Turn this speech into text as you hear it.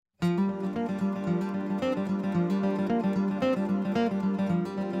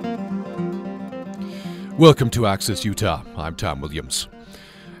Welcome to Access Utah. I'm Tom Williams.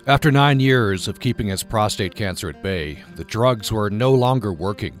 After 9 years of keeping his prostate cancer at bay, the drugs were no longer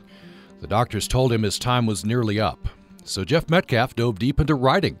working. The doctors told him his time was nearly up. So Jeff Metcalf dove deep into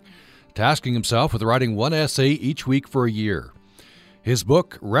writing, tasking himself with writing one essay each week for a year. His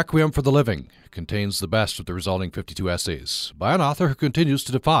book, Requiem for the Living, contains the best of the resulting 52 essays by an author who continues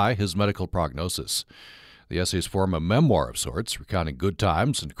to defy his medical prognosis. The essays form a memoir of sorts, recounting good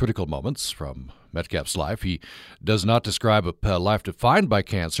times and critical moments from Metcalf's life. He does not describe a life defined by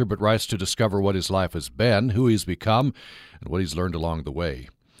cancer, but writes to discover what his life has been, who he's become, and what he's learned along the way.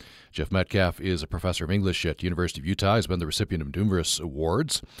 Jeff Metcalf is a professor of English at the University of Utah. He's been the recipient of numerous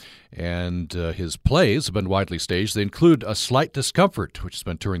awards, and his plays have been widely staged. They include A Slight Discomfort, which has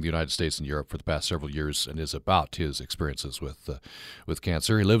been touring the United States and Europe for the past several years and is about his experiences with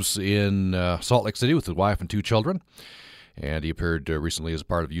cancer. He lives in Salt Lake City with his wife and 2 children, and he appeared recently as a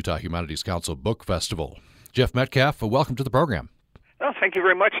part of the Utah Humanities Council Book Festival. Jeff Metcalf, welcome to the program. Oh, thank you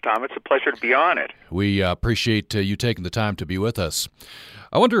very much, Tom. It's a pleasure to be on it. We appreciate you taking the time to be with us.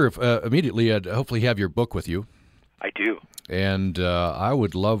 I wonder if immediately I'd hopefully have your book with you. I do. And I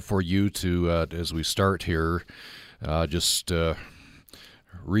would love for you to, as we start here, just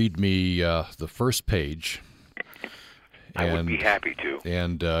read me the first page. I would be happy to.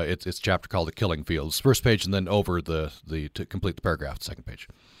 And it's a chapter called The Killing Fields. First page, and then over to complete the paragraph, the second page.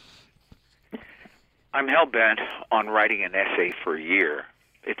 I'm hell-bent on writing an essay for a year.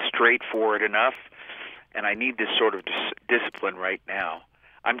 It's straightforward enough, and I need this sort of discipline right now.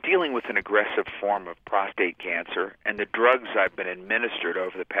 I'm dealing with an aggressive form of prostate cancer, and the drugs I've been administered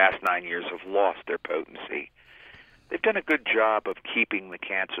over the past 9 years have lost their potency. They've done a good job of keeping the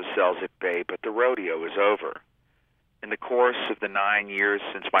cancer cells at bay, but the rodeo is over. In the course of the 9 years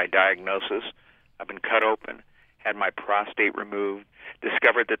since my diagnosis, I've been cut open, had my prostate removed,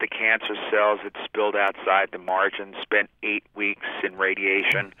 discovered that the cancer cells had spilled outside the margin, spent 8 weeks in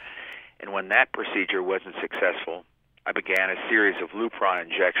radiation, and when that procedure wasn't successful, I began a series of Lupron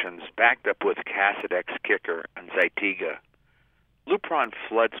injections backed up with Casodex Kicker and Zytiga. Lupron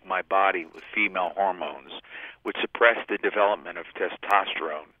floods my body with female hormones, which suppress the development of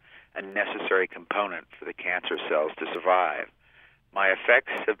testosterone, a necessary component for the cancer cells to survive. My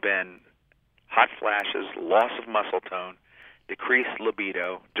effects have been hot flashes, loss of muscle tone, decreased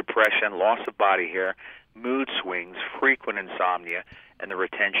libido, depression, loss of body hair, mood swings, frequent insomnia, and the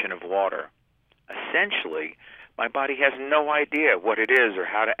retention of water. Essentially, my body has no idea what it is or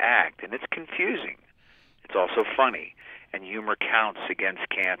how to act, and it's confusing. It's also funny, and humor counts against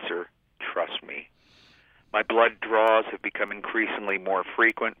cancer, trust me. My blood draws have become increasingly more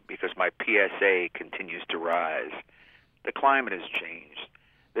frequent because my PSA continues to rise. The climate has changed.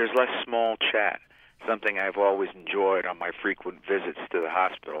 There's less small chat, something I've always enjoyed on my frequent visits to the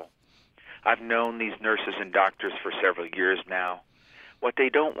hospital. I've known these nurses and doctors for several years now. What they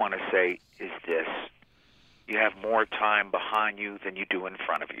don't want to say is this: you have more time behind you than you do in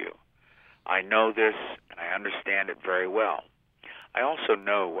front of you. I know this, and I understand it very well. I also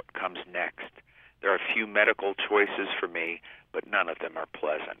know what comes next. There are few medical choices for me, but none of them are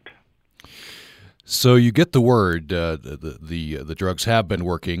pleasant. So you get the word the drugs have been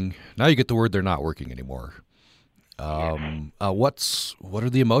working. Now you get the word they're not working anymore. Yes. What are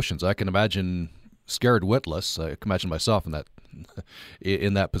the emotions? I can imagine scared witless. I can imagine myself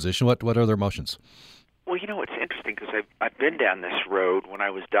in that position. What are their emotions? Well, it's interesting because I've been down this road. When I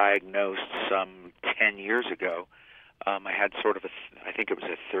was diagnosed some 10 years ago, I had sort of I think it was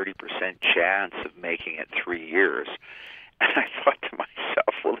a 30% chance of making it 3 years. And I thought to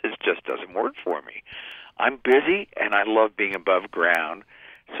myself, well, this just doesn't work for me. I'm busy, and I love being above ground,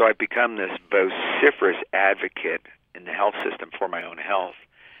 so I've become this vociferous advocate in the health system for my own health.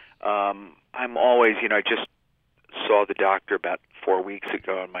 I'm always, I just saw the doctor about 4 weeks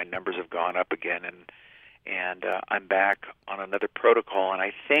ago, and my numbers have gone up again, and I'm back on another protocol. And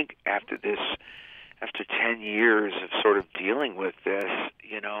I think after 10 years of sort of dealing with this,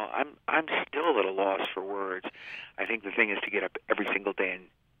 I'm still at a loss for words. I think the thing is to get up every single day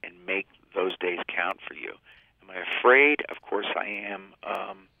and make those days count for you. Am I afraid? Of course I am.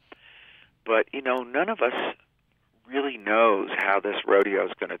 But, none of us really knows how this rodeo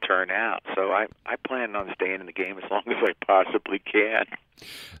is going to turn out. So I plan on staying in the game as long as I possibly can.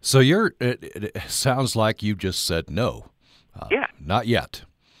 So it sounds like you just said no. Yeah. Not yet.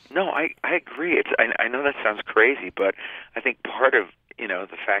 No, I agree. I know that sounds crazy, but I think part of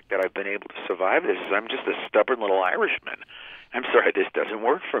the fact that I've been able to survive this is I'm just a stubborn little Irishman. I'm sorry, this doesn't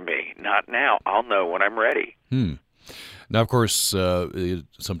work for me. Not now. I'll know when I'm ready. Now, of course,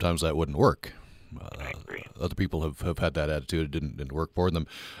 sometimes that wouldn't work. I agree. Other people have had that attitude. It didn't work for them.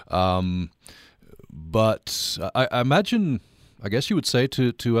 But I imagine, I guess you would say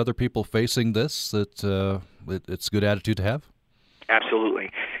to other people facing this that it's a good attitude to have? Absolutely.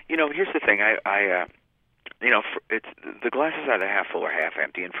 Here's the thing. It's the glass is either half full or half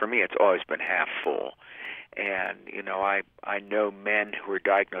empty, and for me, it's always been half full. And I know men who were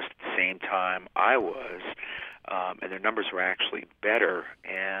diagnosed at the same time I was, and their numbers were actually better.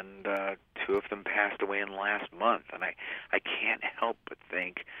 And two of them passed away in the last month. And I can't help but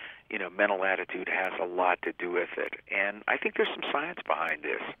think, mental attitude has a lot to do with it. And I think there's some science behind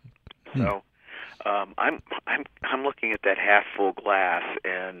this. So I'm looking at that half full glass,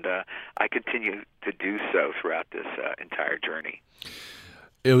 and I continue to do so throughout this entire journey.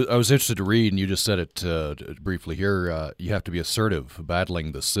 I was interested to read, and you just said it briefly here, you have to be assertive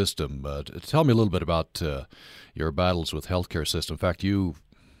battling the system. Tell me a little bit about your battles with healthcare system. In fact, you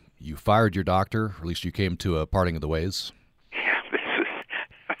fired your doctor, or at least you came to a parting of the ways. Yeah,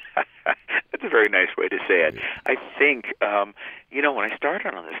 that's a very nice way to say it. I think, when I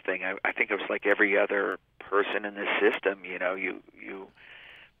started on this thing, I think I was like every other person in the system. You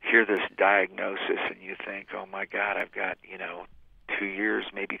hear this diagnosis, and you think, oh, my God, I've got, 2 years,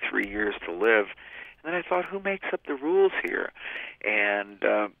 maybe 3 years to live. And then I thought, who makes up the rules here? And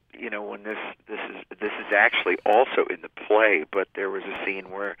when this is actually also in the play, but there was a scene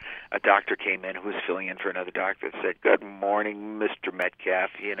where a doctor came in who was filling in for another doctor and said, "Good morning, Mr.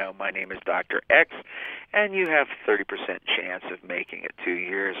 Metcalf. My name is Dr. X, and you have 30% chance of making it 2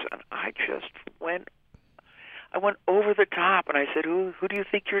 years." And I just went over the top, and I said, "Who do you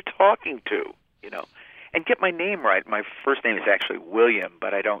think you're talking to?" And get my name right. My first name is actually William,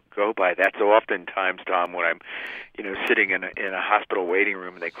 but I don't go by that. So oftentimes, Tom, when I'm, sitting in a hospital waiting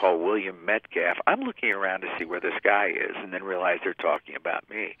room and they call William Metcalf, I'm looking around to see where this guy is, and then realize they're talking about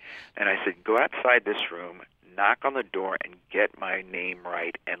me. And I said, go outside this room, knock on the door, and get my name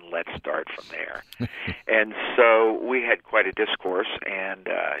right, and let's start from there. And so we had quite a discourse, and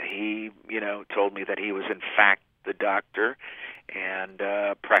he, told me that he was in fact the doctor and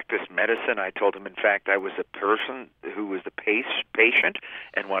practiced medicine. I told him, in fact, I was a person who was the patient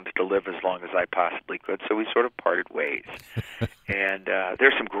and wanted to live as long as I possibly could. So we sort of parted ways. And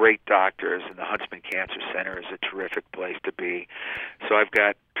there's some great doctors, and the Huntsman Cancer Center is a terrific place to be. So I've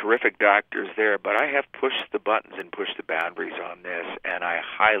got terrific doctors there, but I have pushed the buttons and pushed the boundaries on this, and I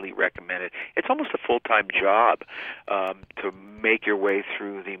highly recommend it. It's almost a full-time job to make your way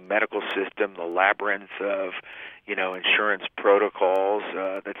through the medical system, the labyrinth of insurance protocols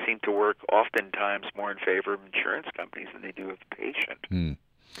that seem to work oftentimes more in favor of insurance companies than they do of the patient.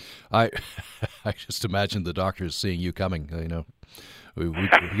 I just imagine the doctors seeing you coming. We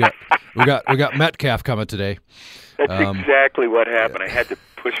got Metcalf coming today. That's exactly what happened. Yeah. I had to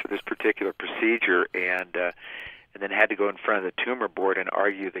push for this particular procedure, and then had to go in front of the tumor board and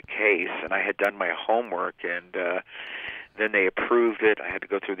argue the case. And I had done my homework, and then they approved it. I had to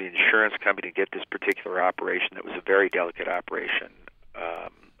go through the insurance company to get this particular operation that was a very delicate operation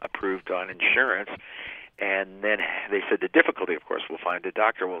approved on insurance. And then they said the difficulty, of course, we'll find a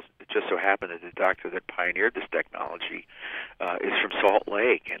doctor. Well, it just so happened that the doctor that pioneered this technology is from Salt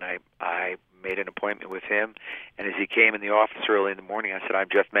Lake, and I made an appointment with him. And as he came in the office early in the morning, I said, "I'm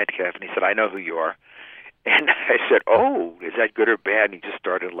Jeff Metcalf," and he said, "I know who you are." And I said, "Oh, is that good or bad?" And he just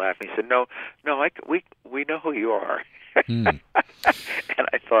started laughing. He said, "No, we know who you are." And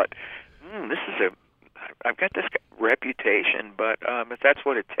I thought, I've got this reputation, but if that's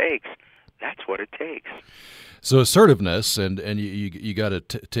what it takes, that's what it takes. So assertiveness, and you got to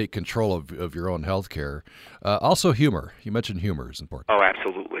take control of your own health care. Also humor. You mentioned humor is important. Oh,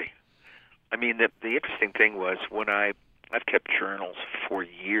 absolutely. I mean, the interesting thing was when I've kept journals for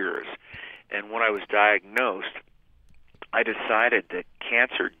years, and when I was diagnosed, I decided that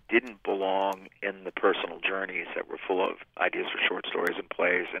cancer didn't belong in the personal journeys that were full of ideas for short stories and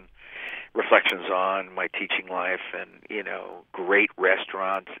plays and reflections on my teaching life and, great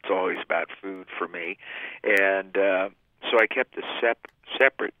restaurants. It's always about food for me. And so I kept a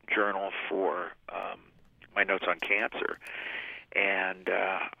separate journal for my notes on cancer. And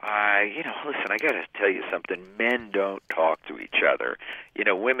listen, I got to tell you something. Men don't talk to each other.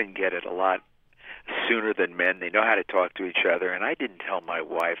 Women get it a lot sooner than men. They know how to talk to each other. And I didn't tell my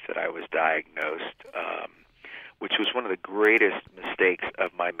wife that I was diagnosed, which was one of the greatest mistakes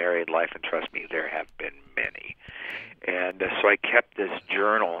of my married life. And trust me, there have been many. And so I kept this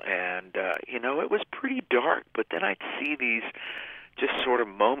journal, and, it was pretty dark. But then I'd see these just sort of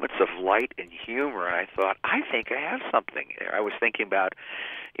moments of light and humor, and I thought, I think I have something there. I was thinking about,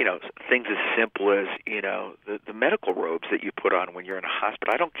 things as simple as, the medical robes that you put on when you're in a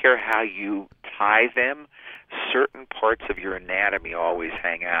hospital. I don't care how you tie them, certain parts of your anatomy always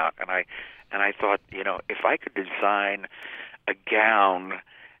hang out. And And I thought, if I could design a gown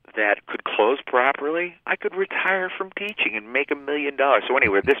that could close properly, I could retire from teaching and make $1 million. So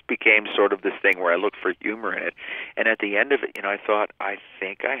anyway, this became sort of this thing where I looked for humor in it. And at the end of it, I thought, I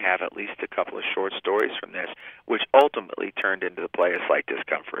think I have at least a couple of short stories from this, which ultimately turned into the play A Slight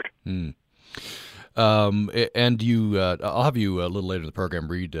Discomfort. And I'll have you a little later in the program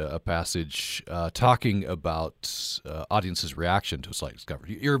read a passage talking about audience's reaction to A Slight Discomfort.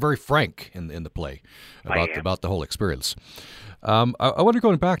 You're very frank in the play about the whole experience. I wonder,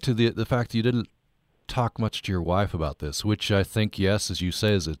 going back to the fact that you didn't talk much to your wife about this, which I think, yes, as you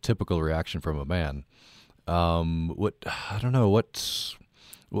say, is a typical reaction from a man. What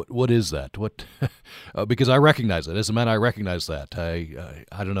is that? What? Because I recognize it as a man. I recognize that.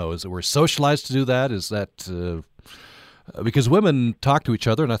 I don't know. Is it we're socialized to do that? Is that because women talk to each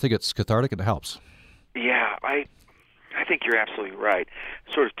other, and I think it's cathartic and it helps. Yeah, I think you're absolutely right.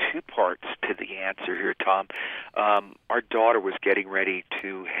 Sort of two parts to the answer here, Tom. Our daughter was getting ready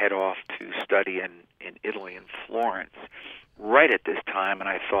to head off to study in Italy, in Florence, right at this time, and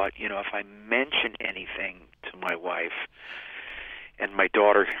I thought, if I mention anything to my wife, and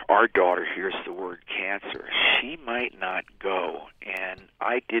our daughter hears the word cancer, she might not go, and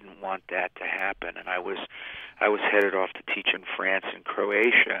I didn't want that to happen. And I was headed off to teach in France and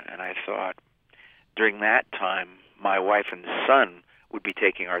Croatia, and I thought during that time my wife and son would be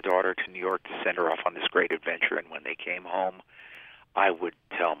taking our daughter to New York to send her off on this great adventure, and when they came home, I would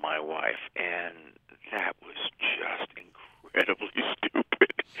tell my wife, and that was just incredibly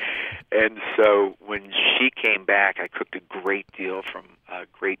stupid. And so when she came back, I cooked a great dinner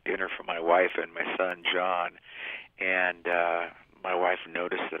for my wife and my son John, and my wife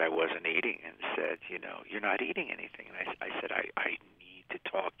noticed that I wasn't eating and said, you're not eating anything. And I said, I need to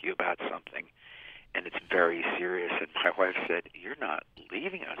talk to you about something, and it's very serious. And my wife said, you're not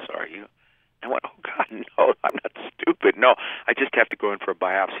leaving us, are you? I went, oh God, no, I'm not stupid. No, I just have to go in for a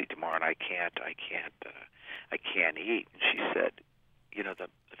biopsy tomorrow, and I can't eat. And she said, the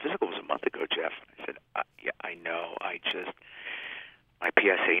physical was a month ago, Jeff. And I said, yeah, I know. My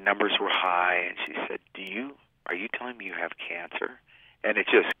PSA numbers were high. And she said, are you telling me you have cancer? And it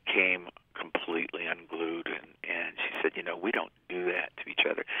just came completely unglued. And she said, we don't do that to each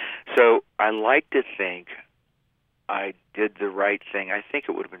other. So I like to think I did the right thing. I think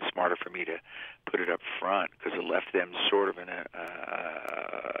it would have been smarter for me to put it up front, because it left them sort of in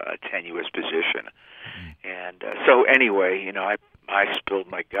a tenuous position. And so anyway, I spilled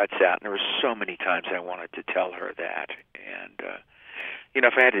my guts out, and there were so many times I wanted to tell her that. And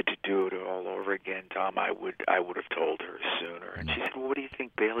if I had to do it all over again, Tom, I would have told her sooner. And she said, well, what do you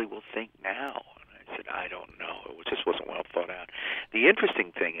think Bailey will think now? And I said, I don't know. It just wasn't well thought out. The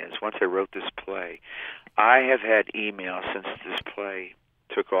interesting thing is, once I wrote this play, I have had emails since this play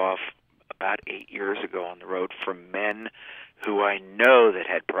took off about 8 years ago on the road from men who I know that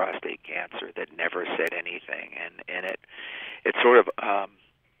had prostate cancer that never said anything, and it sort of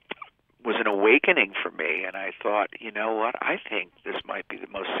was an awakening for me. And I thought, you know what? I think this might be the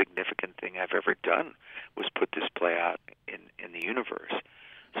most significant thing I've ever done, was put this play out in the universe.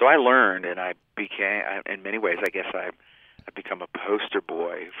 So I learned, and I became, in many ways, I guess I've become a poster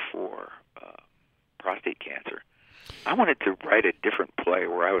boy for prostate cancer. I wanted to write a different play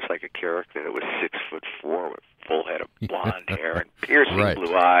where I was like a character that was 6'4" with full head of blonde hair and piercing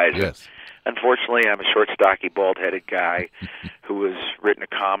blue eyes. Yes. Unfortunately, I'm a short, stocky, bald-headed guy who has written a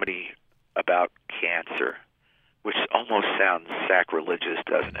comedy about cancer, which almost sounds sacrilegious,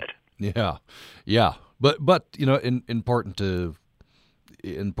 doesn't it? Yeah. But important to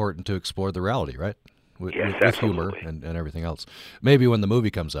explore the reality, right? With humor and everything else. Maybe when the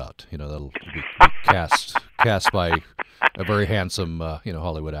movie comes out, that'll be cast by a very handsome,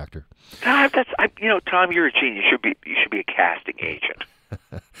 Hollywood actor. Tom, you're a genius. You should be a casting agent.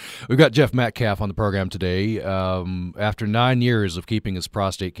 We've got Jeff Metcalf on the program today. After 9 years of keeping his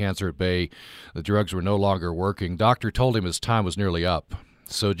prostate cancer at bay, the drugs were no longer working. Doctor told him his time was nearly up.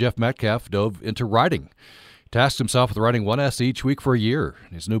 So Jeff Metcalf dove into writing. Tasked himself with writing one essay each week for a year.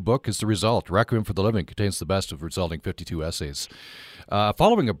 His new book is the result. Requiem for the Living contains the best of resulting 52 essays.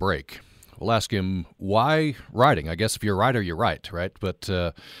 Following a break, we'll ask him why writing. I guess if you're a writer, you write, right? But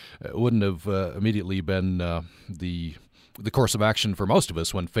it wouldn't have immediately been the course of action for most of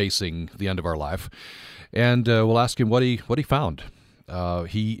us when facing the end of our life. And we'll ask him what he found.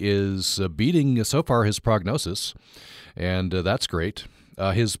 He is beating so far his prognosis, and that's great.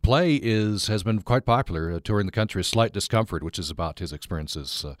 His play has been quite popular, touring the country, Slight Discomfort, which is about his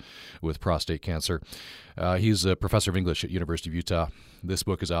experiences with prostate cancer. He's a professor of English at University of Utah. This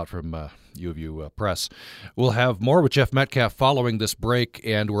book is out from U of U Press. We'll have more with Jeff Metcalf following this break,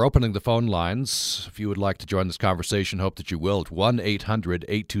 and we're opening the phone lines. If you would like to join this conversation, hope that you will. At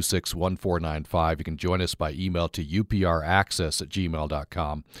 1-800-826-1495. You can join us by email to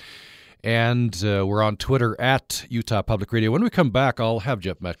upraccess@gmail.com. And we're on Twitter at Utah Public Radio. When we come back, I'll have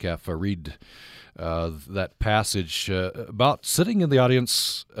Jeff Metcalf read that passage about sitting in the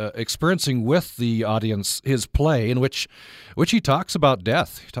audience, experiencing with the audience his play, in which he talks about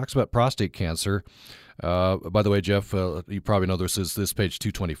death. He talks about prostate cancer. By the way, Jeff, you probably know this is page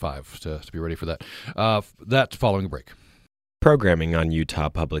 225 to be ready for that. That following a break. Programming on Utah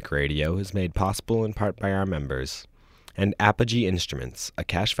Public Radio is made possible in part by our members. And Apogee Instruments, a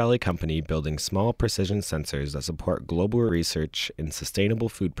Cache Valley company building small precision sensors that support global research in sustainable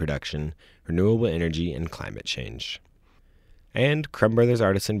food production, renewable energy, and climate change. And Crumb Brothers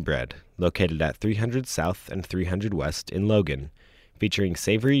Artisan Bread, located at 300 South and 300 West in Logan, featuring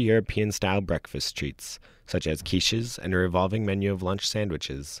savory European-style breakfast treats, such as quiches and a revolving menu of lunch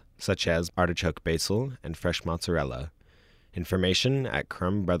sandwiches, such as artichoke basil and fresh mozzarella. Information at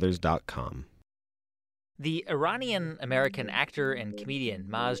crumbbrothers.com. The Iranian-American actor and comedian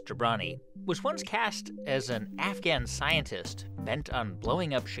Maz Jobrani was once cast as an Afghan scientist bent on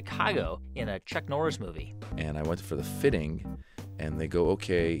blowing up Chicago in a Chuck Norris movie. And I went for the fitting, and they go,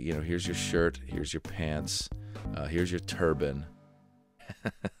 okay, here's your shirt, here's your pants, here's your turban.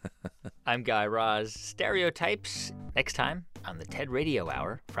 I'm Guy Raz. Stereotypes next time on the TED Radio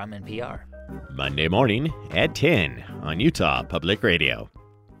Hour from NPR. Monday morning at 10 on Utah Public Radio.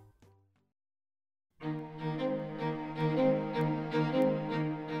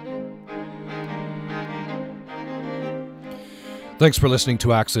 Thanks for listening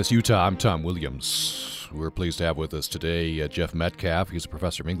to Access Utah. I'm Tom Williams. We're pleased to have with us today Jeff Metcalf. He's a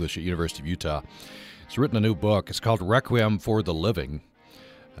professor of English at University of Utah. He's written a new book. It's called Requiem for the Living.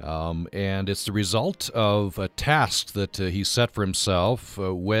 And it's the result of a task that he set for himself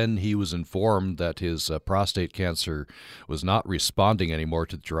when he was informed that his prostate cancer was not responding anymore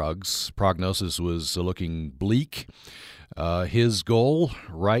to drugs. Prognosis was looking bleak. His goal,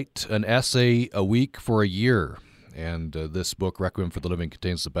 write an essay a week for a year. And this book, Requiem for the Living,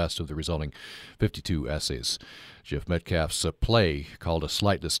 contains the best of the resulting 52 essays. Jeff Metcalf's play, called A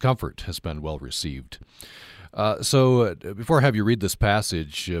Slight Discomfort, has been well received. So before I have you read this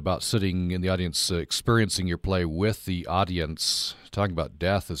passage about sitting in the audience, experiencing your play with the audience, talking about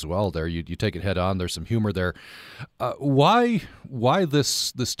death as well there, you take it head on. There's some humor there. Why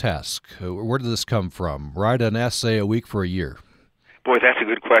this task? Where did this come from? Write an essay a week for a year. Boy, that's a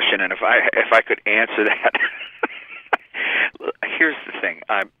good question, and if I could answer that. Here's the thing.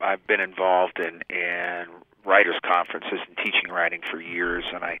 I've been involved in writers' conferences and teaching writing for years,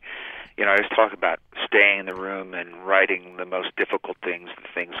 and I always talk about staying in the room and writing the most difficult things, the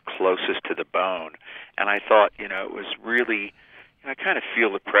things closest to the bone. And I thought, it was really, I kind of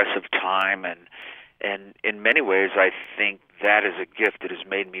feel the press of time, and in many ways, I think that is a gift that has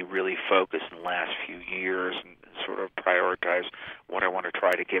made me really focus in the last few years and sort of prioritize what I want to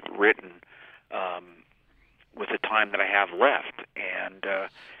try to get written with the time that I have left. And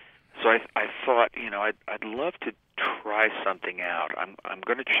so I thought, I'd love to try something out. I'm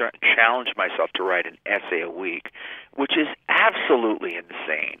going to challenge myself to write an essay a week, which is absolutely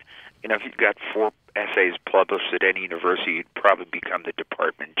insane. If you've got 4 essays published at any university, you'd probably become the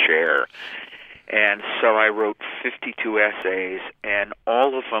department chair. And so I wrote 52 essays, and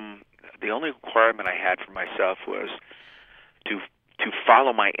all of them, the only requirement I had for myself was to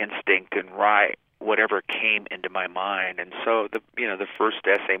follow my instinct and write whatever came into my mind. And so the first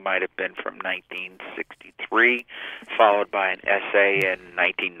essay might have been from 1963, followed by an essay in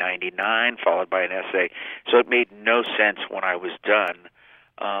 1999, followed by an essay. So it made no sense when I was done.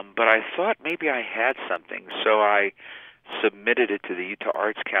 But I thought maybe I had something, so I submitted it to the Utah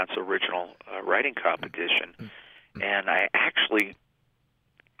Arts Council Original Writing Competition, and I actually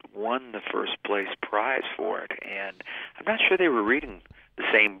won the first place prize for it. And I'm not sure they were reading the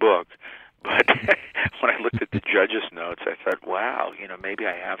same book, but when I looked at the judges' notes, I thought, wow, maybe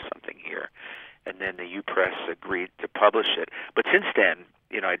I have something here. And then the U Press agreed to publish it. But since then,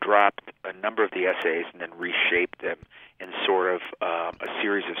 I dropped a number of the essays and then reshaped them in sort of a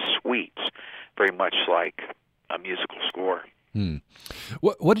series of suites, very much like a musical score.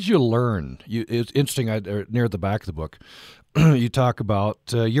 What did you learn? It's interesting, near the back of the book, you talk about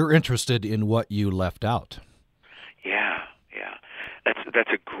you're interested in what you left out. Yeah.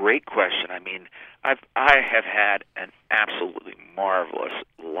 That's a great question. I mean, I have had an absolutely marvelous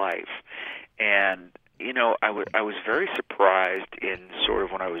life, and I was very surprised in sort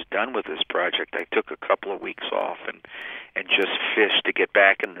of when I was done with this project. I took a couple of weeks off and just fished to get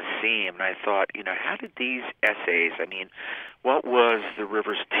back in the seam. And I thought, how did these essays? I mean, what was the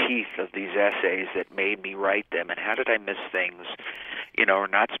river's teeth of these essays that made me write them? And how did I miss things? Or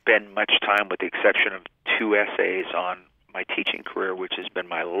not spend much time, with the exception of 2 essays, on my teaching career, which has been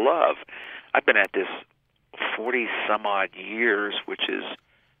my love. I've been at this 40 some odd years, which is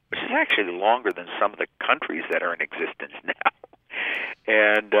actually longer than some of the countries that are in existence now.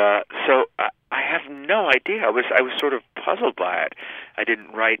 And so I have no idea. I was sort of puzzled by it. I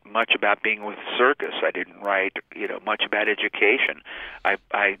didn't write much about being with the circus. I didn't write much about education.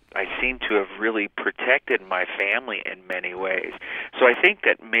 I seem to have really protected my family in many ways. So I think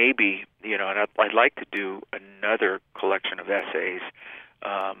that maybe and I'd like to do another collection of essays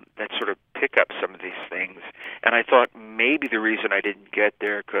that sort of pick up some of these things. And I thought maybe the reason I didn't get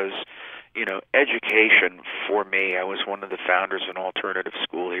there because, education for me, I was one of the founders of an alternative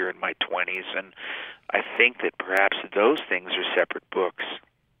school here in my 20s, and I think that perhaps those things are separate books.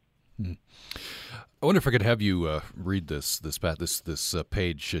 I wonder if I could have you read this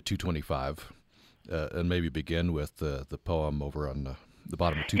page 225, and maybe begin with the poem over on the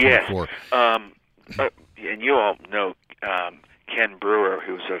bottom of 224. Yes. And you all know Ken Brewer,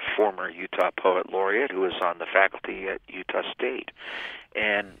 who's a former Utah Poet Laureate, who was on the faculty at Utah State.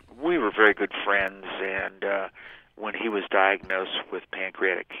 And we were very good friends, and when he was diagnosed with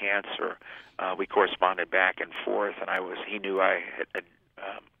pancreatic cancer, we corresponded back and forth, and he knew I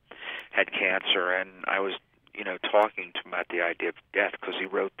had cancer, and I was talking to him about the idea of death, because he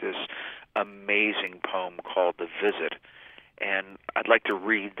wrote this amazing poem called The Visit. And I'd like to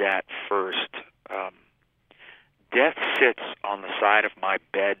read that first. Death sits on the side of my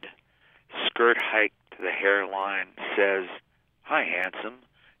bed, skirt hiked to the hairline, says, "Hi, handsome,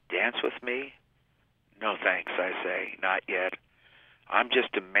 dance with me?" "No, thanks," I say, "not yet. I'm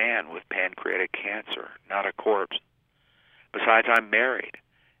just a man with pancreatic cancer, not a corpse. Besides, I'm married."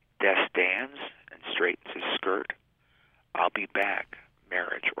 Death stands and straightens his skirt. "I'll be back,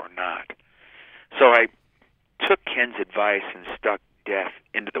 marriage or not." So I took Ken's advice and stuck death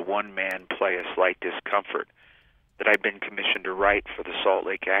into the one-man play, A Slight Discomfort, that I'd been commissioned to write for the Salt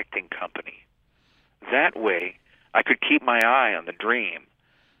Lake Acting Company. That way, I could keep my eye on the dream.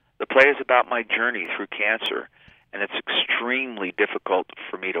 The play is about my journey through cancer, and it's extremely difficult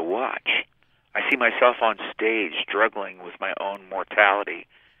for me to watch. I see myself on stage struggling with my own mortality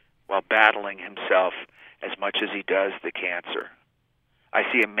while battling himself as much as he does the cancer. I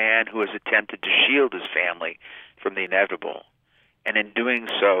see a man who has attempted to shield his family from the inevitable, and in doing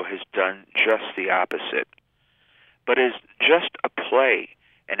so has done just the opposite. But it's just a play,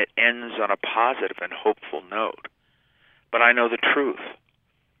 and it ends on a positive and hopeful note. But I know the truth,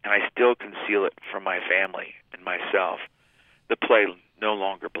 and I still conceal it from my family and myself. The play no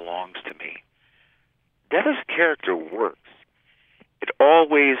longer belongs to me. Death as a character works. It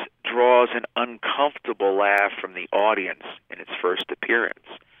always draws an uncomfortable laugh from the audience in its first appearance.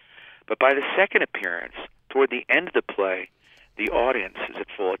 But by the second appearance, toward the end of the play, the audience is at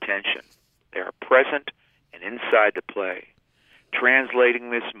full attention. They are present and inside the play, translating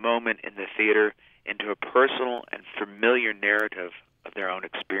this moment in the theater into a personal and familiar narrative of their own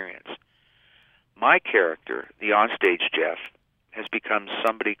experience. My character, the onstage Jeff, has become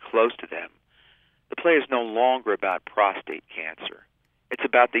somebody close to them. The play is no longer about prostate cancer. It's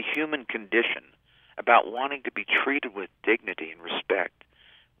about the human condition, about wanting to be treated with dignity and respect.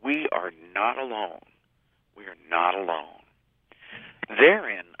 We are not alone. We are not alone.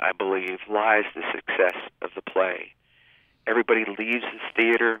 Therein, I believe, lies the success of the play. Everybody leaves the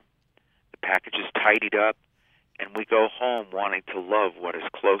theater, the package is tidied up, and we go home wanting to love what is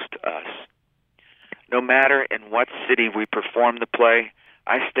close to us. No matter in what city we perform the play,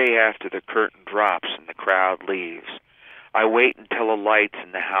 I stay after the curtain drops and the crowd leaves. I wait until the lights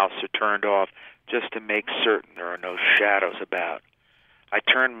in the house are turned off just to make certain there are no shadows about. I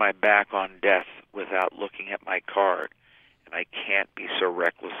turn my back on death without looking at my card, and I can't be so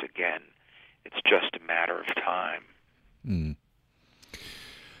reckless again. It's just a matter of time.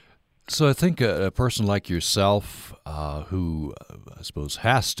 So I think a person like yourself, who I suppose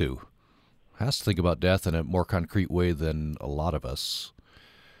has to think about death in a more concrete way than a lot of us.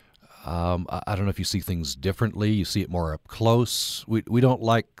 I don't know if you see things differently. You see it more up close. We don't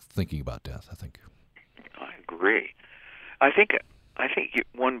like thinking about death, I think. I agree. I think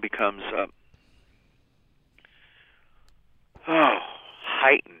one becomes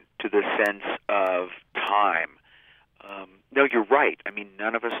heightened to the sense of time. No, you're right. I mean,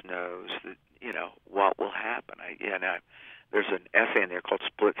 none of us knows that, what will happen. There's an essay in there called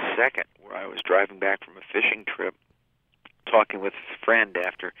Split Second, where I was driving back from a fishing trip, talking with a friend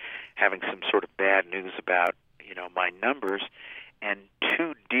after having some sort of bad news about, my numbers, and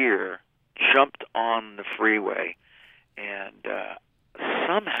 2 deer jumped on the freeway, and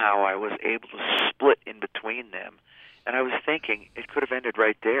somehow I was able to split in between them. And I was thinking it could have ended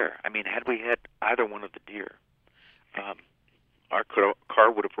right there. I mean, had we had either one of the deer, our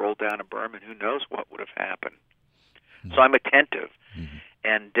car would have rolled down a berm, and who knows what would have happened. Mm-hmm. So I'm attentive. Mm-hmm.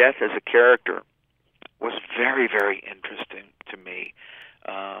 And death as a character was very, very interesting to me.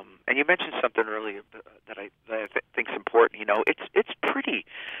 And you mentioned something earlier that I think is important. It's pretty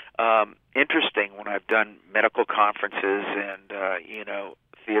interesting when I've done medical conferences and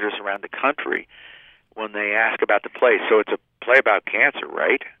theaters around the country when they ask about the play. So it's a play about cancer,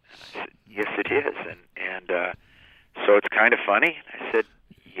 right? I said, yes, it is, and so it's kind of funny. I said,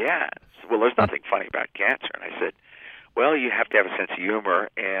 yeah. Well, there's nothing funny about cancer. And I said, well, you have to have a sense of humor,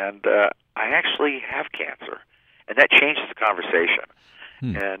 and I actually have cancer, and that changes the conversation.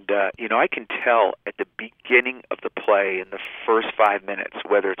 And, I can tell at the beginning of the play in the first 5 minutes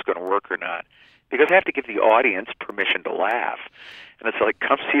whether it's going to work or not, because I have to give the audience permission to laugh. And it's like,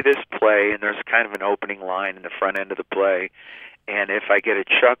 come see this play, and there's kind of an opening line in the front end of the play, and if I get a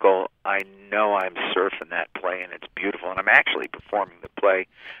chuckle, I know I'm surfing that play, and it's beautiful. And I'm actually performing the play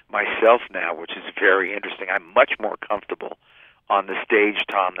myself now, which is very interesting. I'm much more comfortable on the stage,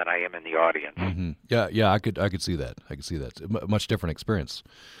 Tom, than I am in the audience. Mm-hmm. Yeah, I could see that. I could see that. It's a much different experience.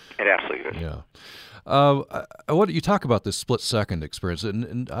 It absolutely is. Yeah. I want you talk about this split-second experience,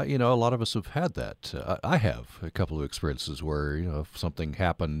 and a lot of us have had that. I have a couple of experiences where, if something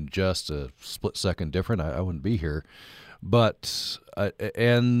happened just a split second different, I wouldn't be here. But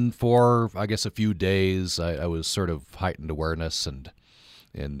and for, I guess, a few days, I was sort of heightened awareness and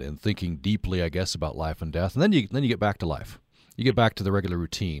thinking deeply, I guess, about life and death. And then you get back to life. You get back to the regular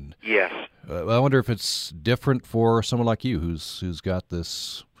routine. Yes. I wonder if it's different for someone like you who's got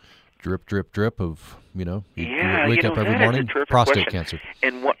this drip, drip, drip of, you wake up every morning, prostate cancer.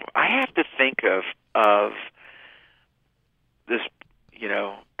 And what I have to think of this,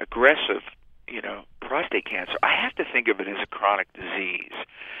 aggressive, prostate cancer, I have to think of it as a chronic disease.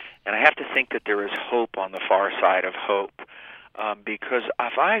 And I have to think that there is hope on the far side of hope. Because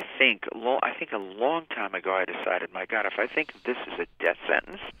if I think a long time ago I decided, my God, if I think this is a death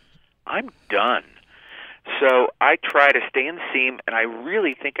sentence, I'm done. So I try to stay in the seam, and I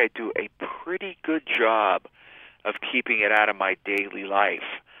really think I do a pretty good job of keeping it out of my daily life.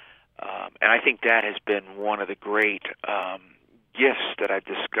 And I think that has been one of the great gifts that I've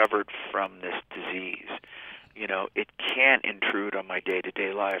discovered from this disease. It can't intrude on my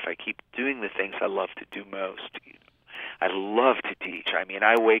day-to-day life. I keep doing the things I love to do most. I love to teach. I mean,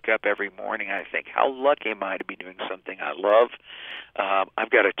 I wake up every morning, I think, how lucky am I to be doing something I love? I've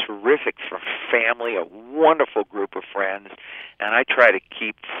got a terrific family, a wonderful group of friends, and I try to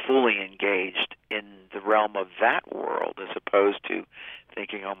keep fully engaged in the realm of that world as opposed to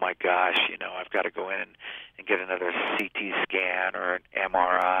thinking, oh my gosh, I've got to go in and get another CT scan or an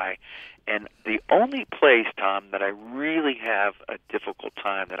MRI. And the only place, Tom, that I really have a difficult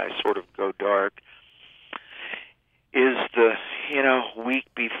time, that I sort of go dark, is the week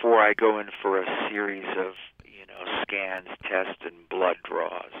before I go in for a series of scans, tests, and blood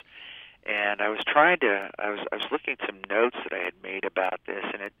draws. And I was looking at some notes that I had made about this,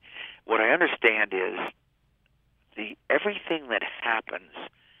 and what I understand is everything that happens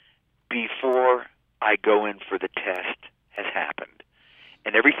before I go in for the test has happened,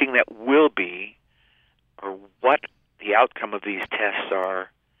 and everything that will be, or what the outcome of these tests are,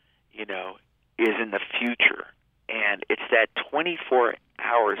 is in the future. And it's that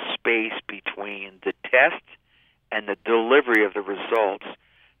 24-hour space between the test and the delivery of the results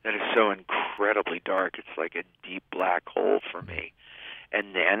that is so incredibly dark. It's like a deep black hole for me.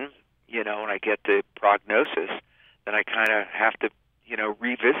 And then, when I get the prognosis, then I kind of have to,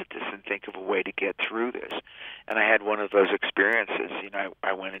 revisit this and think of a way to get through this. And I had one of those experiences.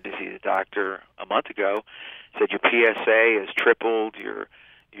 I went in to see the doctor a month ago, said your PSA has tripled, your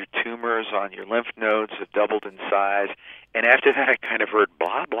tumors on your lymph nodes have doubled in size. And after that, I kind of heard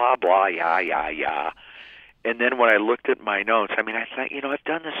blah, blah, blah, yeah. And then when I looked at my notes, I thought, I've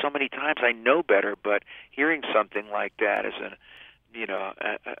done this so many times, I know better, but hearing something like that is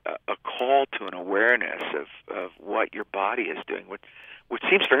a call to an awareness of what your body is doing, which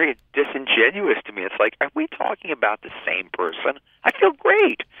seems very disingenuous to me. It's like, are we talking about the same person? I feel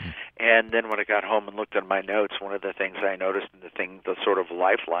great. And then when I got home and looked at my notes, one of the things I noticed, and the sort of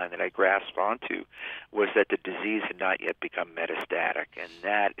lifeline that I grasped onto, was that the disease had not yet become metastatic, and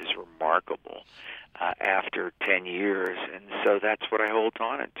that is remarkable after 10 years. And so that's what I hold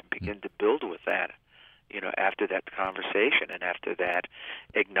on to begin to build with that, after that conversation and after that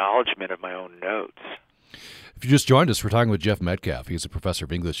acknowledgement of my own notes. If you just joined us, we're talking with Jeff Metcalf. He's a professor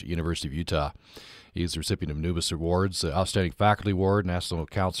of English at University of Utah. He's the recipient of numerous awards, Outstanding Faculty Award, National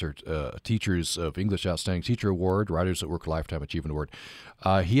Council Teachers of English Outstanding Teacher Award, Writers at Work Lifetime Achievement Award.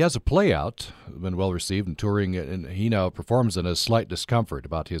 He has a play out, been well received and touring, and he now performs in a slight discomfort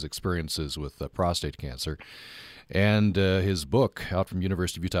about his experiences with prostate cancer. And his book, out from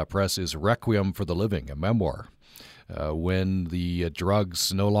University of Utah Press, is Requiem for the Living, a memoir. When the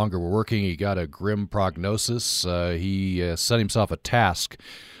drugs no longer were working, he got a grim prognosis. He set himself a task,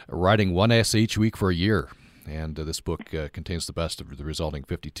 writing one essay each week for a year. And this book contains the best of the resulting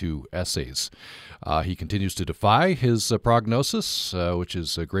 52 essays. He continues to defy his prognosis, which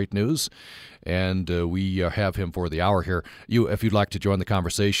is great news. And we have him for the hour here. If you'd like to join the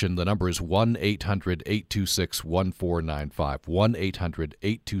conversation, the number is 1-800-826-1495.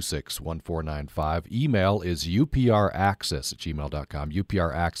 1-800-826-1495. Email is upraccess@gmail.com.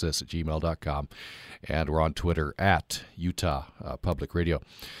 upraccess@gmail.com. And we're on Twitter at Utah Public Radio.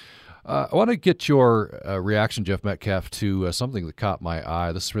 I want to get your reaction, Jeff Metcalf, to something that caught my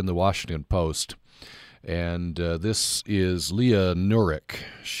eye. This is from the Washington Post, and this is Leah Nurick.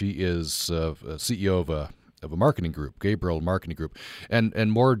 She is CEO of a marketing group, Gabriel Marketing Group,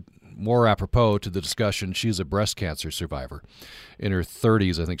 and more apropos to the discussion, she's a breast cancer survivor. In her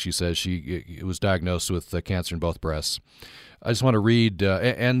 30s, I think she says she was diagnosed with cancer in both breasts. I just want to read,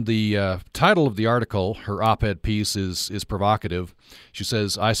 and the title of the article, her op-ed piece, is provocative. She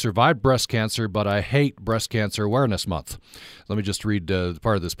says, "I survived breast cancer, but I hate Breast Cancer Awareness Month." Let me just read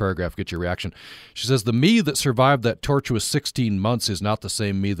part of this paragraph, get your reaction. She says, "The me that survived that tortuous 16 months is not the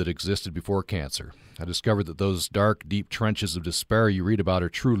same me that existed before cancer. I discovered that those dark, deep trenches of despair you read about are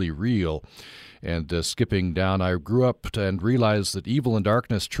truly real. And skipping down, I grew up and realized that evil and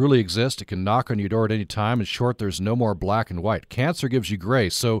darkness truly exist. It can knock on your door at any time. In short, there's no more black and white. Cancer gives you gray.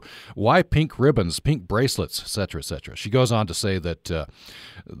 So why pink ribbons, pink bracelets, etc., etc.?" She goes on to say that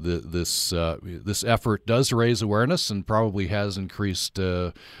this effort does raise awareness and probably has increased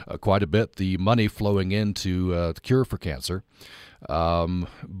quite a bit the money flowing into the cure for cancer.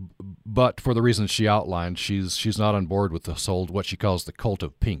 But for the reasons she outlined, she's not on board with this whole, what she calls the cult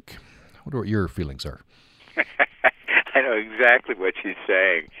of pink. I wonder what your feelings are. I know exactly what she's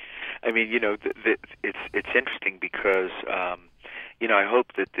saying. I mean, it's interesting because, I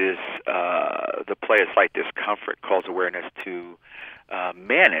hope that this the play A Slight Discomfort calls awareness to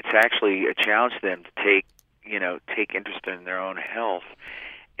men. It's actually a challenge to them to take interest in their own health.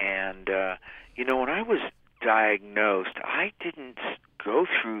 And when I was diagnosed, I didn't go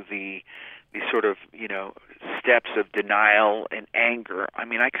through the sort of, steps of denial and anger. I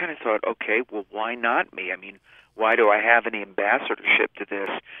mean, I kind of thought, okay, well, why not me? I mean, why do I have any ambassadorship to this?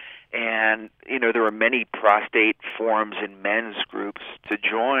 And, there were many prostate forums in men's groups to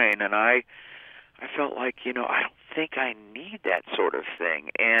join, and I felt like, I don't think I need that sort of thing.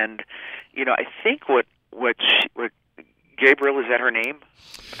 And, I think what Gabriel, is that her name?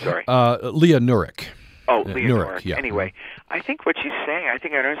 Sorry. Leah Nurick. Oh, Leah Nurick. Yeah. Anyway, I think what she's saying, I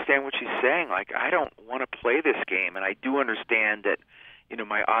understand what she's saying. Like, I don't want to play this game, and I do understand that,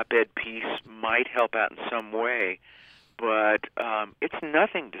 my op-ed piece might help out in some way, but it's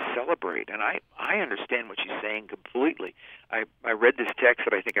nothing to celebrate, and I understand what she's saying completely. I read this text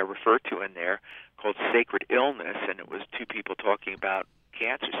that I think I referred to in there called Sacred Illness, and it was two people talking about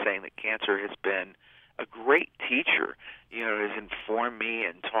cancer, saying that cancer has been a great teacher, it has informed me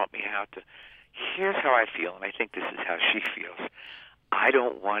and taught me how to. Here's how I feel, and I think this is how she feels. I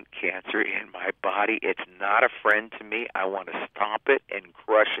don't want cancer in my body. It's not a friend to me. I want to stomp it and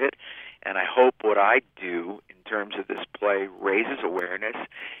crush it, and I hope what I do in terms of this play raises awareness.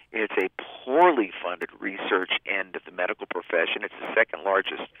 It's a poorly funded research end of the medical profession. It's the second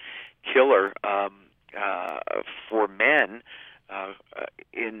largest killer for men, and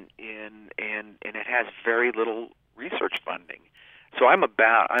it has very little research funding. So I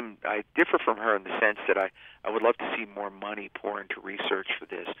differ from her in the sense that I would love to see more money pour into research for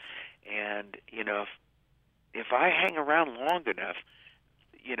this. And, if I hang around long enough,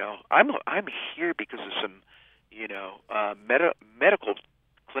 I'm here because of some, medical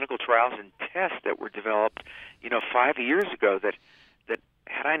clinical trials and tests that were developed, 5 years ago that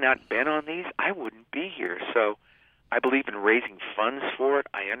had I not been on these, I wouldn't be here. So I believe in raising funds for it.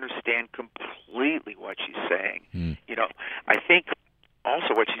 I understand completely what she's saying. I think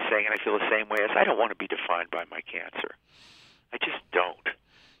also what she's saying, and I feel the same way, is I don't want to be defined by my cancer. I just don't.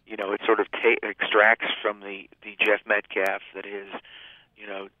 It sort of extracts from the Jeff Metcalf that has,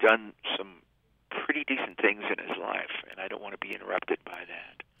 done some pretty decent things in his life, and I don't want to be interrupted by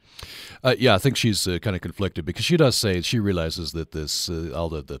that. Yeah, I think she's kind of conflicted because she does say she realizes that this all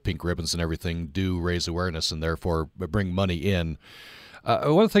the pink ribbons and everything do raise awareness and therefore bring money in.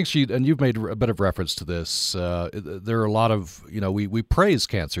 One of the things and you've made a bit of reference to this, there are a lot of, we praise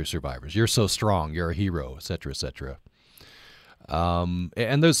cancer survivors. You're so strong, you're a hero, et cetera, et cetera.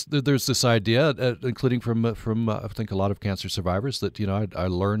 And there's this idea, including from I think a lot of cancer survivors, that I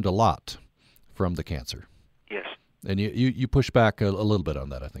learned a lot from the cancer. Yes. And you push back a little bit on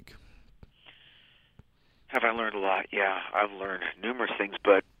that, I think. Have I learned a lot? Yeah, I've learned numerous things,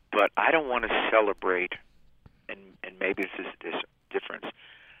 but I don't want to celebrate, and maybe this is this difference.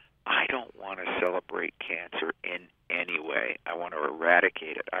 I don't want to celebrate cancer in any way. I want to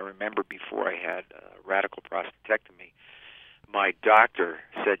eradicate it. I remember before I had radical prostatectomy, my doctor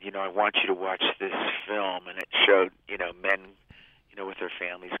said, I want you to watch this film, and it showed, men, with their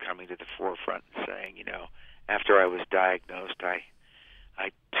families coming to the forefront and saying, after I was diagnosed, I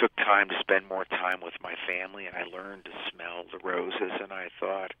took time to spend more time with my family, and I learned to smell the roses, and I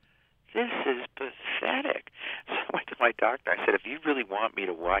thought, this is pathetic. So I went to my doctor. I said, if you really want me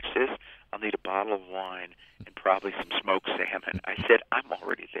to watch this, I'll need a bottle of wine and probably some smoked salmon. I said, I'm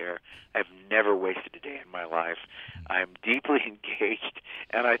already there. I've never wasted a day in my life. I'm deeply engaged.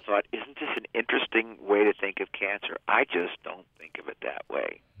 And I thought, isn't this an interesting way to think of cancer? I just don't think of it that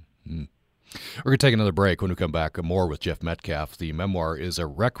way. Mm. We're going to take another break. When we come back, more with Jeff Metcalf. The memoir is A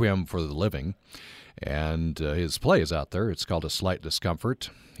Requiem for the Living, and his play is out there. It's called A Slight Discomfort.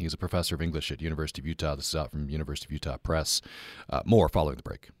 He's a professor of English at University of Utah. This is out from University of Utah Press. More following the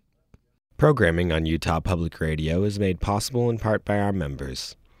break. Programming on Utah Public Radio is made possible in part by our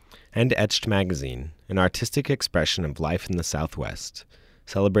members. And Etched Magazine, an artistic expression of life in the Southwest,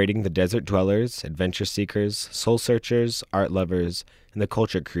 celebrating the desert dwellers, adventure seekers, soul searchers, art lovers, and the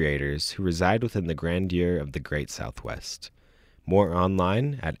culture creators who reside within the grandeur of the Great Southwest. More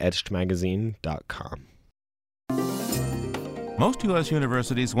online at etchedmagazine.com. Most U.S.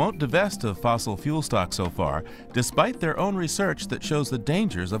 universities won't divest of fossil fuel stock so far, despite their own research that shows the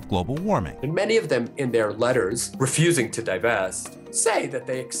dangers of global warming. And many of them, in their letters refusing to divest, say that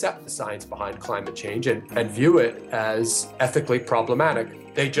they accept the science behind climate change and view it as ethically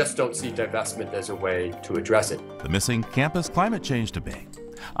problematic. They just don't see divestment as a way to address it. The missing campus climate change debate.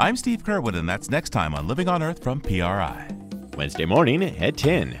 I'm Steve Kerwood, and that's next time on Living on Earth from PRI. Wednesday morning at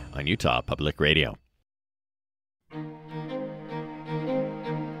 10 on Utah Public Radio.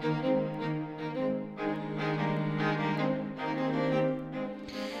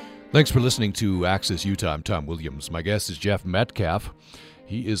 Thanks for listening to Access Utah. I'm Tom Williams. My guest is Jeff Metcalf.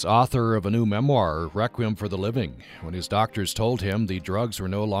 He is author of a new memoir, Requiem for the Living. When his doctors told him the drugs were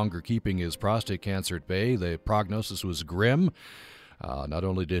no longer keeping his prostate cancer at bay, the prognosis was grim. Not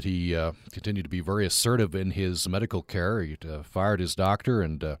only did he continue to be very assertive in his medical care, he fired his doctor,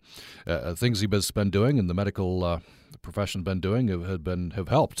 and things he's been doing and the medical profession been doing have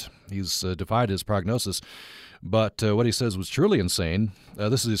helped. He's defied his prognosis. But what he says was truly insane.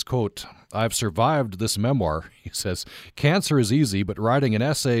 This is his quote: "I've survived this memoir." He says, "Cancer is easy, but writing an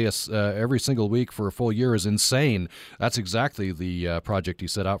essay every single week for a full year is insane." That's exactly the project he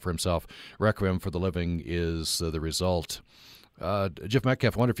set out for himself. Requiem for the Living is the result. Jeff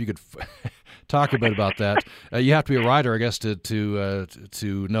Metcalf, I wonder if you could talk a bit about that. You have to be a writer, I guess, to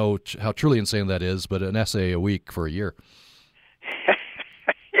know how truly insane that is, but an essay a week for a year.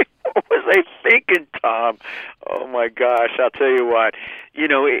 What was I thinking, Tom? Oh, my gosh, I'll tell you what.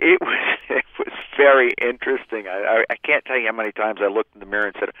 It was very interesting. I can't tell you how many times I looked in the mirror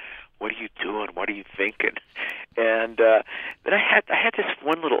and said, "What are you doing? What are you thinking?" And then I had this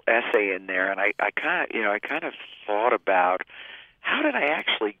one little essay in there, and I kind of thought about how did I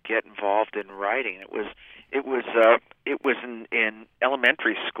actually get involved in writing. It was in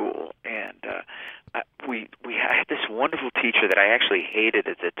elementary school, and we had this wonderful teacher that I actually hated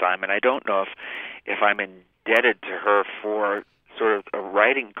at the time, and I don't know if I'm indebted to her for sort of a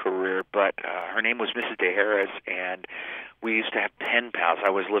writing career, but her name was Mrs. DeHarris, and we used to have pen pals. I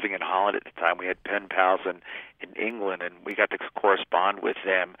was living in Holland at the time. We had pen pals in England, and we got to correspond with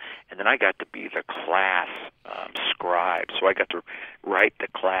them. And then I got to be the class scribe, so I got to write the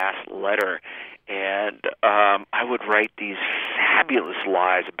class letter. And I would write these fabulous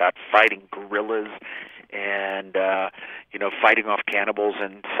lies about fighting gorillas and fighting off cannibals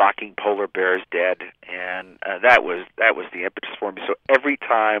and socking polar bears dead, and that was the impetus for me. So every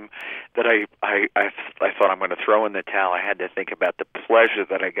time that I thought I'm going to throw in the towel, I had to think about the pleasure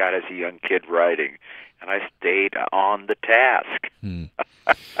that I got as a young kid writing, and I stayed on the task.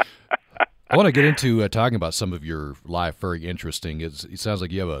 I want to get into talking about some of your life. Very interesting. It sounds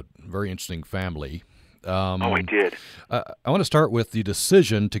like you have a very interesting family. I did. I want to start with the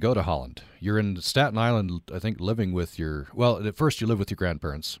decision to go to Holland. You're in Staten Island, I think, living with at first you live with your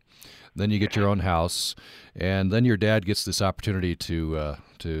grandparents. Then you get your own house, and then your dad gets this opportunity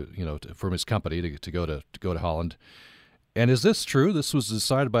from his company to go to Holland. And is this true? This was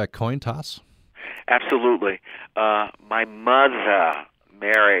decided by a coin toss? Absolutely. My mother,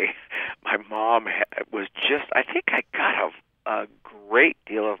 Mary, my mom was just, I think I got a great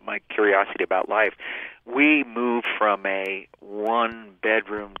deal of my curiosity about life. We moved from a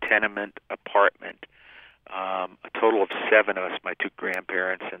one-bedroom tenement apartment, a total of 7 of us, my 2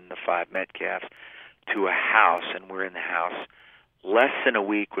 grandparents and the 5 Metcalfs, to a house, and we're in the house less than a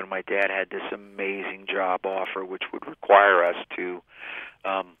week when my dad had this amazing job offer, which would require us to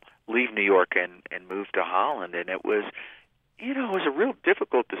leave New York and move to Holland. And it was a real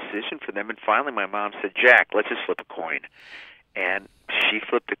difficult decision for them. And finally my mom said, "Jack, let's just flip a coin." And she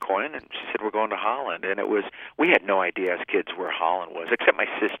flipped a coin, and she said, "We're going to Holland." And we had no idea as kids where Holland was, except my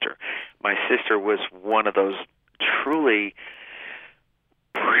sister. My sister was one of those truly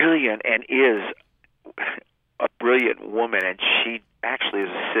brilliant, and is a brilliant woman, and she actually, as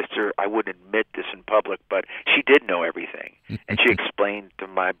a sister, I wouldn't admit this in public, but she did know everything. And she explained to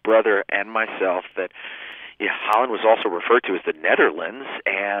my brother and myself that Holland was also referred to as the Netherlands,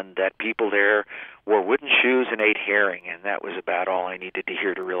 and that people there wore wooden shoes and ate herring, and that was about all I needed to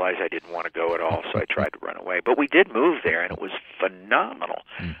hear to realize I didn't want to go at all, so I tried to run away. But we did move there, and it was phenomenal.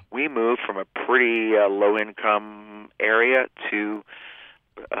 We moved from a pretty low-income area to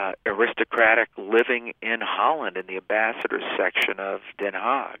aristocratic living in Holland in the ambassadors section of Den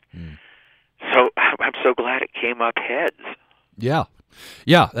Haag. So I'm so glad it came up heads. Yeah,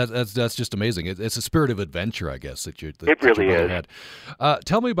 that's just amazing. It's a spirit of adventure, I guess, that it really your is. Had.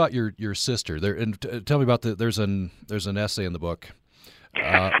 Tell me about your sister. Tell me about there's an essay in the book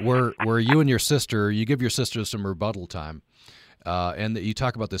where you and your sister, you give your sister some rebuttal time, and you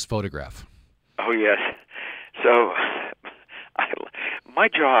talk about this photograph. Oh yes. So my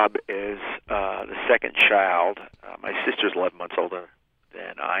job is the second child. My sister's 11 months older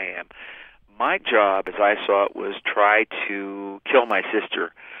than I am. My job, as I saw it, was try to kill my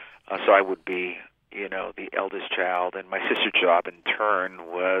sister, so I would be, the eldest child. And my sister's job, in turn,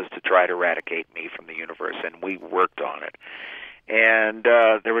 was to try to eradicate me from the universe, and we worked on it. And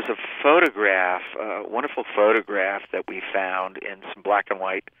there was a photograph, a wonderful photograph that we found in some black and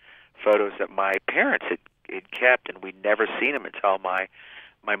white photos that my parents had kept, and we'd never seen them until my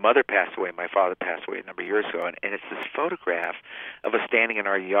mother passed away. My father passed away a number of years ago, and it's this photograph of us standing in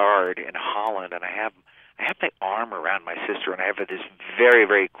our yard in Holland, and I have my arm around my sister, and I have this very,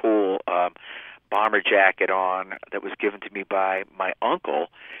 very cool bomber jacket on that was given to me by my uncle,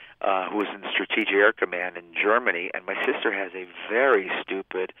 who was in Strategic Air Command in Germany, and my sister has a very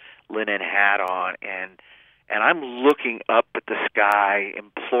stupid linen hat on, and I'm looking up at the sky,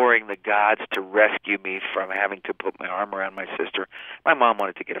 imploring the gods to rescue me from having to put my arm around my sister. My mom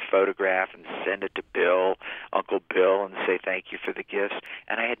wanted to get a photograph and send it to Bill, Uncle Bill, and say thank you for the gifts.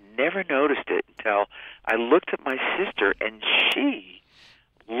 And I had never noticed it until I looked at my sister, and she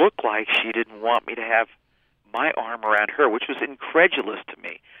looked like she didn't want me to have my arm around her, which was incredulous to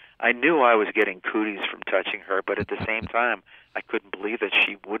me. I knew I was getting cooties from touching her, but at the same time, I couldn't believe that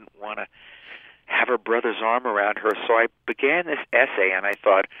she wouldn't want to have her brother's arm around her. So I began this essay, and I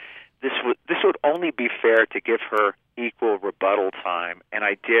thought this would only be fair to give her equal rebuttal time, and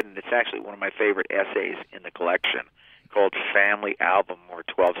I did. And it's actually one of my favorite essays in the collection, called Family Album, or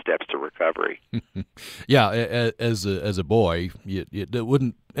 12 Steps to Recovery. Yeah, as a boy, it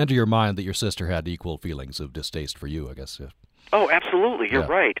wouldn't enter your mind that your sister had equal feelings of distaste for you, I guess. Yeah. Oh, absolutely. You're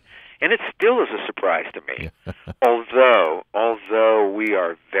right. And it still is a surprise to me, although we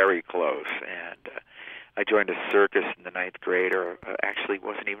are very close. And I joined a circus in the 9th grade, or actually it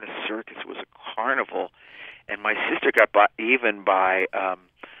wasn't even a circus, it was a carnival. And my sister got even by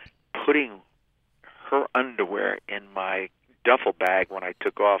putting her underwear in my duffel bag when I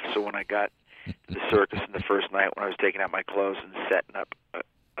took off. So when I got to the circus in the first night, when I was taking out my clothes and setting up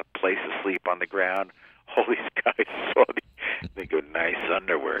a place to sleep on the ground, all these guys saw me. They go, "Nice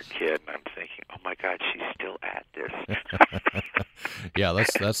underwear, kid." And I'm thinking, "Oh my God, she's still at this." Yeah,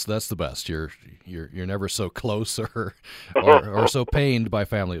 that's the best. You're you're never so close or so pained by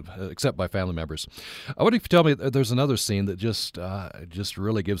family, except by family members. I wonder if you tell me there's another scene that just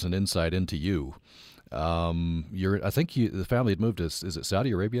really gives an insight into you. I think the family had moved to, is it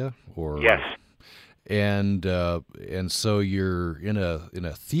Saudi Arabia or? Yes. And so you're in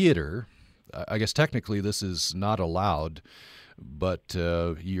a theater. I guess technically this is not allowed, but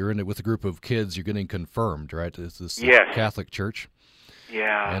you're in it with a group of kids. You're getting confirmed, right? It's this Catholic church.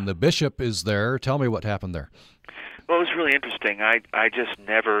 Yeah. And the bishop is there. Tell me what happened there. Well, it was really interesting. I just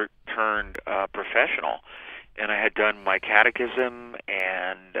never turned professional, and I had done my catechism,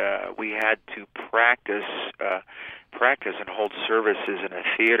 and we had to practice and hold services in a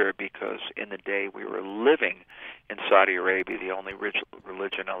theater because in the day we were living in Saudi Arabia, the only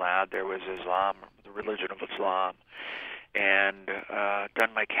religion allowed there was Islam, the religion of Islam. And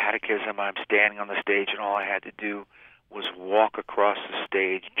done my catechism. I'm standing on the stage, and all I had to do was walk across the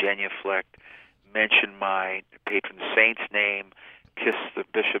stage, genuflect, mention my patron saint's name, kiss the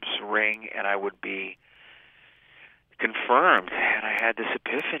bishop's ring, and I would be confirmed. And I had this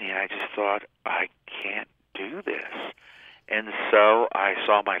epiphany. I just thought, I can't do this. And so I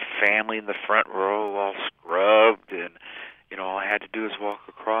saw my family in the front row all scrubbed, and all I had to do was walk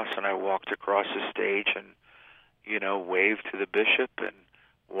across, and I walked across the stage and waved to the bishop and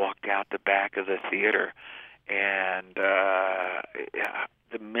walked out the back of the theater. And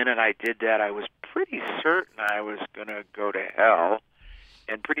the minute I did that, I was pretty certain I was going to go to hell,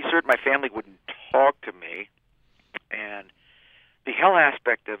 and pretty certain my family wouldn't talk to me. And the hell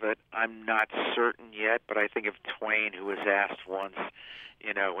aspect of it, I'm not certain yet, but I think of Twain, who was asked once,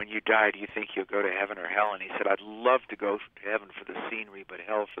 when you die, do you think you'll go to heaven or hell? And he said, I'd love to go to heaven for the scenery, but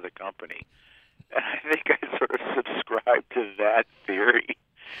hell for the company. And I think I sort of subscribe to that theory.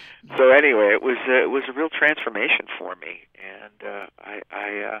 So anyway, it was a real transformation for me, and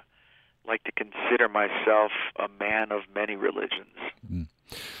I like to consider myself a man of many religions. Mm.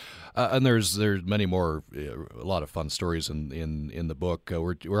 And there's many more, a lot of fun stories in the book.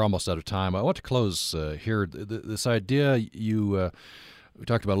 We're almost out of time. I want to close here. This idea we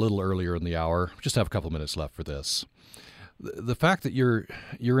talked about a little earlier in the hour. Just have a couple minutes left for this. The fact that you're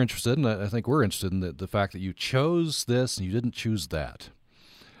interested, and I think we're interested in the fact that you chose this and you didn't choose that.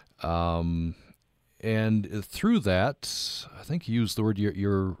 And through that, I think you used the word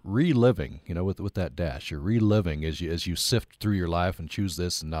you're reliving, with that dash. You're reliving as you sift through your life and choose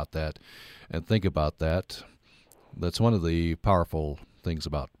this and not that, and think about that. That's one of the powerful things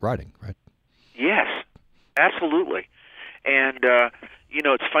about writing, right? Yes, absolutely. And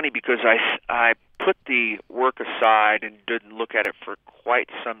it's funny because I put the work aside and didn't look at it for quite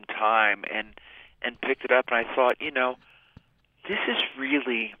some time, and picked it up, and I thought, this is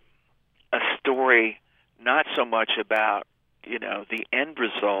really a story not so much about, the end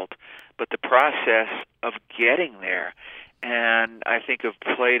result, but the process of getting there. And I think of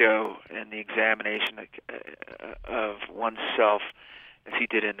Plato and the examination of oneself, as he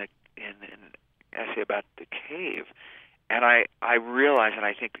did in an essay about the cave. And I realized, and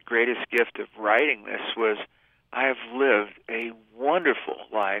I think the greatest gift of writing this was I have lived a wonderful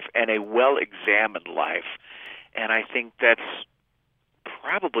life and a well-examined life. And I think that's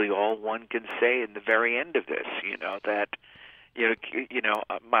probably all one can say in the very end of this, that,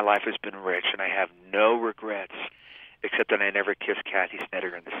 my life has been rich and I have no regrets, except that I never kissed Kathy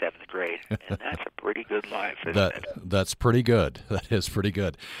Snetter in the 7th grade. And that's a pretty good life, isn't it? That's pretty good. That is pretty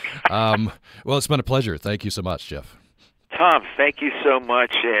good. Well, it's been a pleasure. Thank you so much, Jeff. Tom, thank you so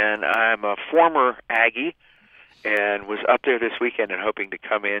much. And I'm a former Aggie and was up there this weekend and hoping to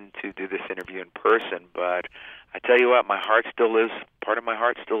come in to do this interview in person. But I tell you what, part of my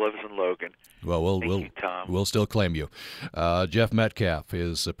heart still lives in Logan. Well, Thank you, Tom. We'll still claim you. Jeff Metcalf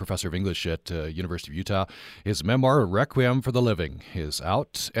is a professor of English at University of Utah. His memoir, Requiem for the Living, is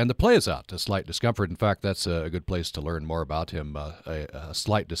out, and the play is out, A Slight Discomfort. In fact, that's a good place to learn more about him,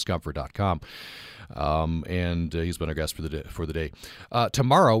 slightdiscomfort.com. And he's been our guest for the day.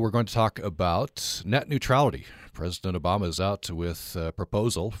 Tomorrow, we're going to talk about net neutrality. President Obama is out with a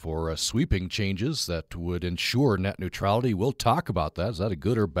proposal for sweeping changes that would ensure net neutrality. We'll talk about that. Is that a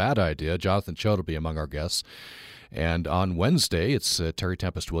good or bad idea? Jonathan Choate will be among our guests. And on Wednesday, it's Terry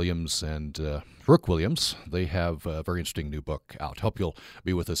Tempest Williams and Brooke Williams. They have a very interesting new book out. Hope you'll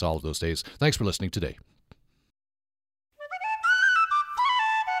be with us all of those days. Thanks for listening today.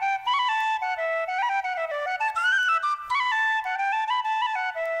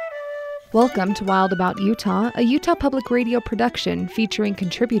 Welcome to Wild About Utah, a Utah Public Radio production featuring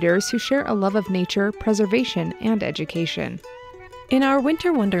contributors who share a love of nature, preservation, and education. In our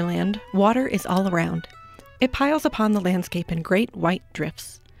winter wonderland, water is all around. It piles upon the landscape in great white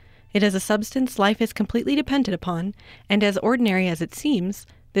drifts. It is a substance life is completely dependent upon, and as ordinary as it seems,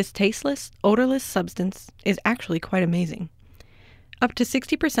 this tasteless, odorless substance is actually quite amazing. Up to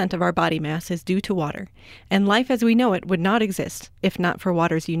 60% of our body mass is due to water, and life as we know it would not exist if not for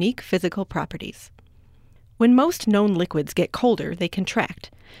water's unique physical properties. When most known liquids get colder, they contract,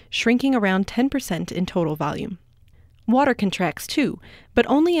 shrinking around 10% in total volume. Water contracts too, but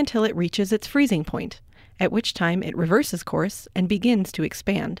only until it reaches its freezing point, at which time it reverses course and begins to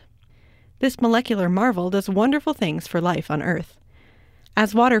expand. This molecular marvel does wonderful things for life on Earth.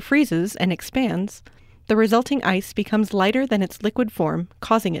 As water freezes and expands, the resulting ice becomes lighter than its liquid form,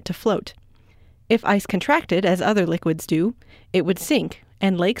 causing it to float. If ice contracted, as other liquids do, it would sink,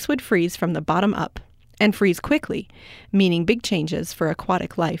 and lakes would freeze from the bottom up, and freeze quickly, meaning big changes for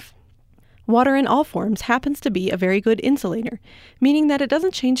aquatic life. Water in all forms happens to be a very good insulator, meaning that it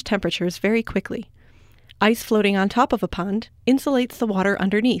doesn't change temperatures very quickly. Ice floating on top of a pond insulates the water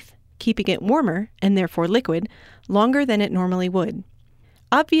underneath, keeping it warmer, and therefore liquid, longer than it normally would.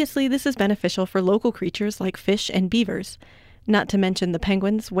 Obviously, this is beneficial for local creatures like fish and beavers, not to mention the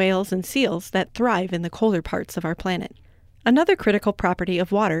penguins, whales, and seals that thrive in the colder parts of our planet. Another critical property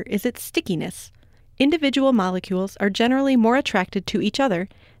of water is its stickiness. Individual molecules are generally more attracted to each other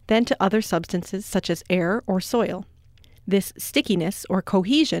than to other substances such as air or soil. This stickiness or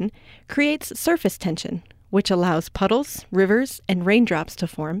cohesion creates surface tension, which allows puddles, rivers, and raindrops to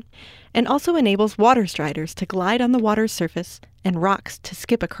form, and also enables water striders to glide on the water's surface and rocks to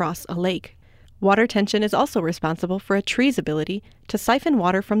skip across a lake. Water tension is also responsible for a tree's ability to siphon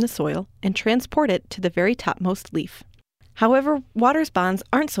water from the soil and transport it to the very topmost leaf. However, water's bonds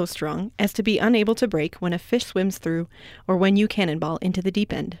aren't so strong as to be unable to break when a fish swims through or when you cannonball into the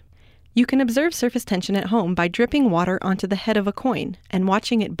deep end. You can observe surface tension at home by dripping water onto the head of a coin and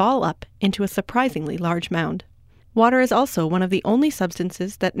watching it ball up into a surprisingly large mound. Water is also one of the only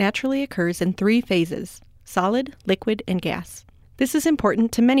substances that naturally occurs in 3 phases: solid, liquid, and gas. This is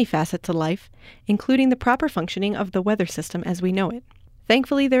important to many facets of life, including the proper functioning of the weather system as we know it.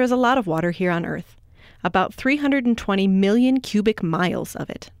 Thankfully, there is a lot of water here on Earth, about 320 million cubic miles of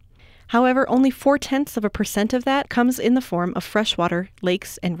it. However, only 0.4% of that comes in the form of freshwater,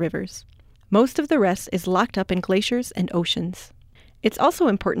 lakes, and rivers. Most of the rest is locked up in glaciers and oceans. It's also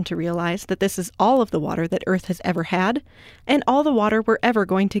important to realize that this is all of the water that Earth has ever had, and all the water we're ever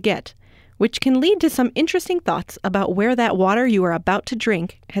going to get, which can lead to some interesting thoughts about where that water you are about to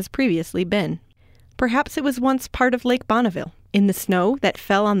drink has previously been. Perhaps it was once part of Lake Bonneville, in the snow that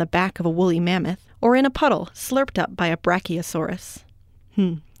fell on the back of a woolly mammoth, or in a puddle slurped up by a brachiosaurus.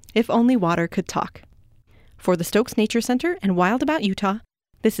 If only water could talk. For the Stokes Nature Center and Wild About Utah,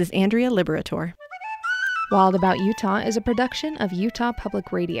 this is Andrea Liberator. Wild About Utah is a production of Utah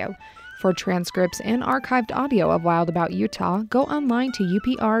Public Radio. For transcripts and archived audio of Wild About Utah, go online to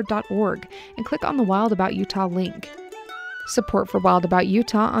upr.org and click on the Wild About Utah link. Support for Wild About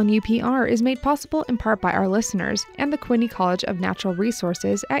Utah on UPR is made possible in part by our listeners and the Quinney College of Natural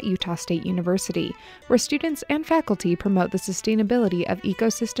Resources at Utah State University, where students and faculty promote the sustainability of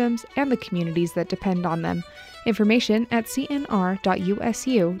ecosystems and the communities that depend on them. Information at cnr.usu.edu.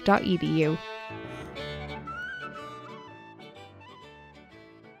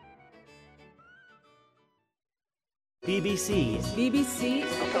 BBC.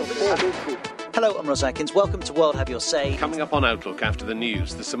 Hello, I'm Ros Atkins. Welcome to World Have Your Say. Coming up on Outlook after the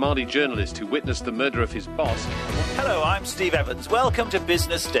news, the Somali journalist who witnessed the murder of his boss. Hello, I'm Steve Evans. Welcome to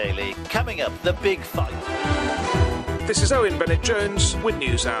Business Daily. Coming up, the big fight. This is Owen Bennett-Jones with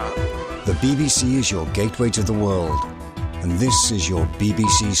NewsHour. The BBC is your gateway to the world, and this is your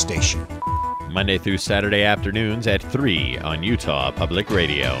BBC station. Monday through Saturday afternoons at 3 on Utah Public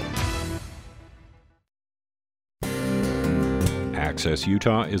Radio. Access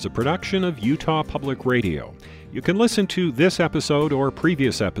Utah is a production of Utah Public Radio. You can listen to this episode or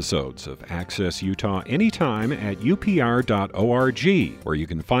previous episodes of Access Utah anytime at upr.org, where you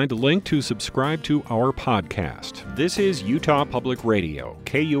can find a link to subscribe to our podcast. This is Utah Public Radio,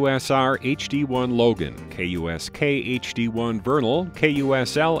 KUSR HD1 Logan, KUSK HD1 Vernal,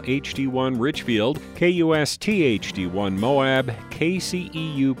 KUSL HD1 Richfield, KUST HD1 Moab,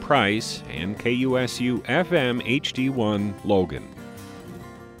 KCEU Price, and KUSU FM HD1 Logan.